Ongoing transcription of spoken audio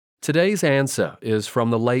Today's answer is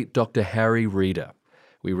from the late Dr. Harry Reeder.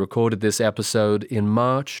 We recorded this episode in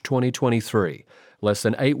March 2023, less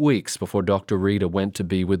than 8 weeks before Dr. Reeder went to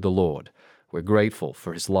be with the Lord. We're grateful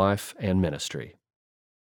for his life and ministry.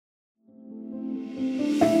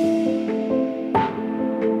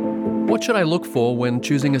 What should I look for when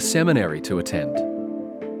choosing a seminary to attend?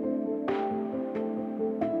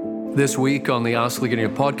 This week on the Ask Ligonier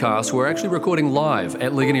podcast, we're actually recording live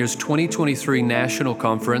at Ligonier's 2023 National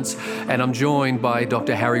Conference, and I'm joined by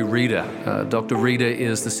Dr. Harry Reeder. Dr. Reeder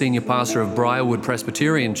is the senior pastor of Briarwood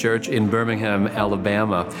Presbyterian Church in Birmingham,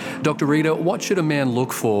 Alabama. Dr. Reeder, what should a man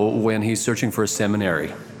look for when he's searching for a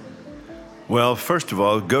seminary? Well, first of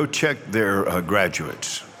all, go check their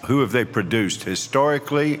graduates. Who have they produced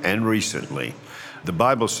historically and recently? The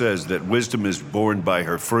Bible says that wisdom is born by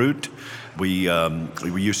her fruit.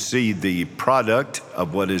 You see the product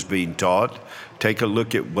of what is being taught. Take a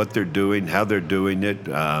look at what they're doing, how they're doing it.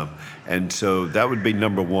 And so that would be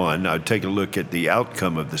number one. I would take a look at the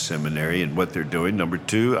outcome of the seminary and what they're doing. Number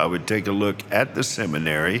two, I would take a look at the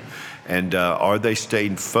seminary and are they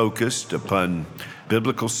staying focused upon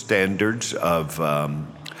biblical standards of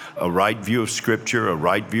a right view of Scripture, a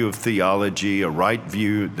right view of theology, the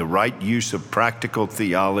right use of practical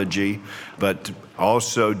theology, but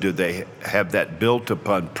also do they have that built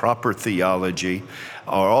upon proper theology?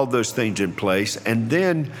 Are all those things in place? And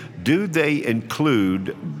then do they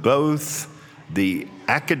include both the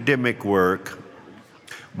academic work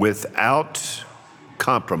without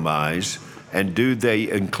compromise, and do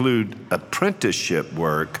they include apprenticeship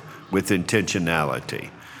work with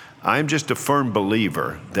intentionality? I'm just a firm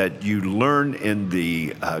believer that you learn in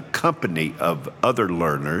the company of other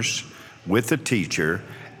learners with a teacher,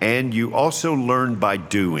 and you also learn by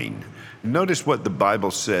doing. Notice what the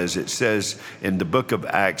Bible says. It says in the book of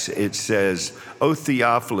Acts, it says, "O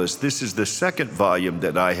Theophilus, this is the second volume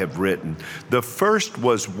that I have written. The first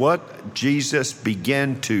was what Jesus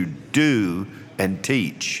began to do and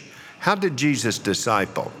teach." How did Jesus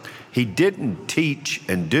disciple? He didn't teach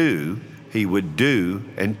and do. He would do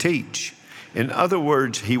and teach. In other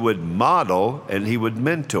words, he would model and he would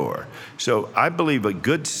mentor. So I believe a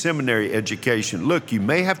good seminary education, look, you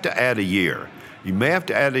may have to add a year.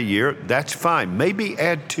 That's fine. Maybe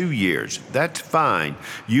add 2 years, that's fine.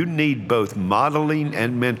 You need both modeling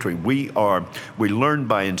and mentoring. We learn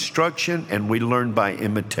by instruction and we learn by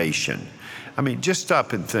imitation. I mean, just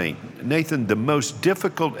stop and think. Nathan, the most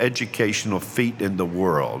difficult educational feat in the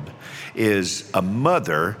world is a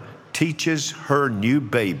mother teaches her new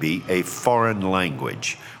baby a foreign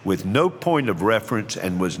language with no point of reference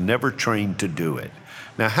and was never trained to do it.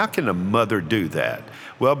 Now, how can a mother do that?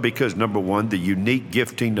 Well, because number one, the unique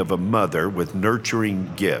gifting of a mother with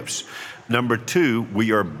nurturing gifts. Number two,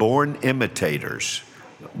 we are born imitators.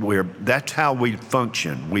 That's how we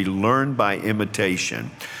function. We learn by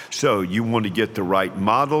imitation. So you want to get the right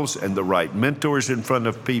models and the right mentors in front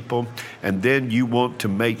of people, and then you want to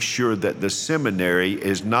make sure that the seminary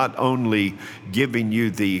is not only giving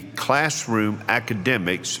you the classroom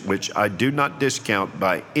academics, which I do not discount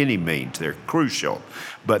by any means, they're crucial,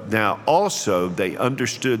 but now also they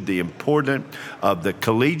understood the importance of the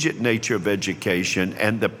collegiate nature of education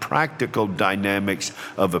and the practical dynamics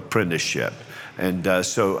of apprenticeship. And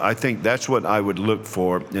so I think that's what I would look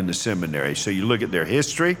for in the seminary. So you look at their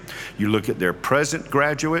history, you look at their present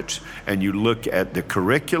graduates, and you look at the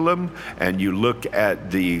curriculum, and you look at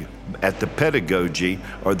the pedagogy.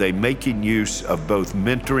 Are they making use of both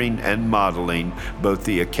mentoring and modeling, both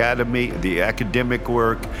the academy, the academic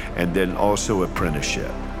work, and then also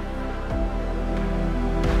apprenticeship?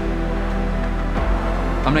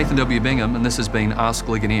 I'm Nathan W. Bingham, and this has been Ask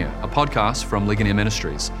Ligonier, a podcast from Ligonier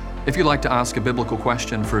Ministries. If you'd like to ask a biblical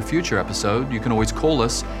question for a future episode, you can always call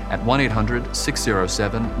us at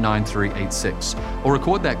 1-800-607-9386 or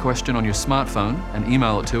record that question on your smartphone and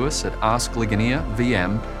email it to us at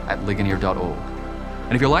askligoniervm@ligonier.org.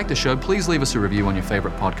 And if you like the show, please leave us a review on your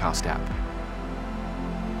favorite podcast app.